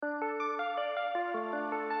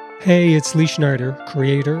Hey, it's Lee Schneider,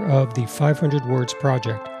 creator of the 500 Words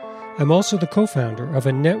Project. I'm also the co-founder of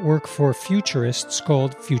a network for futurists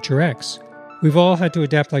called FutureX. We've all had to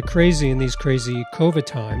adapt like crazy in these crazy COVID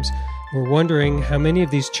times. We're wondering how many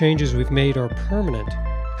of these changes we've made are permanent,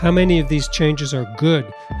 how many of these changes are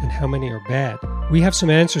good, and how many are bad. We have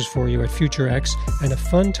some answers for you at FutureX and a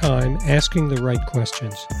fun time asking the right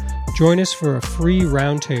questions. Join us for a free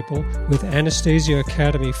roundtable with Anastasia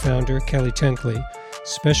Academy founder Kelly Tenkley,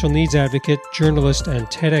 special needs advocate, journalist, and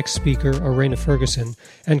TEDx speaker Arena Ferguson,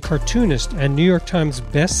 and cartoonist and New York Times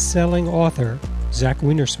best-selling author Zach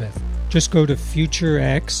Weinersmith. Just go to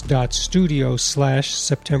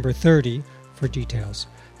futurex.studio/September 30 for details.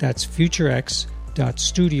 That's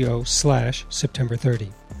futurex.studio/September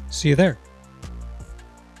 30. See you there.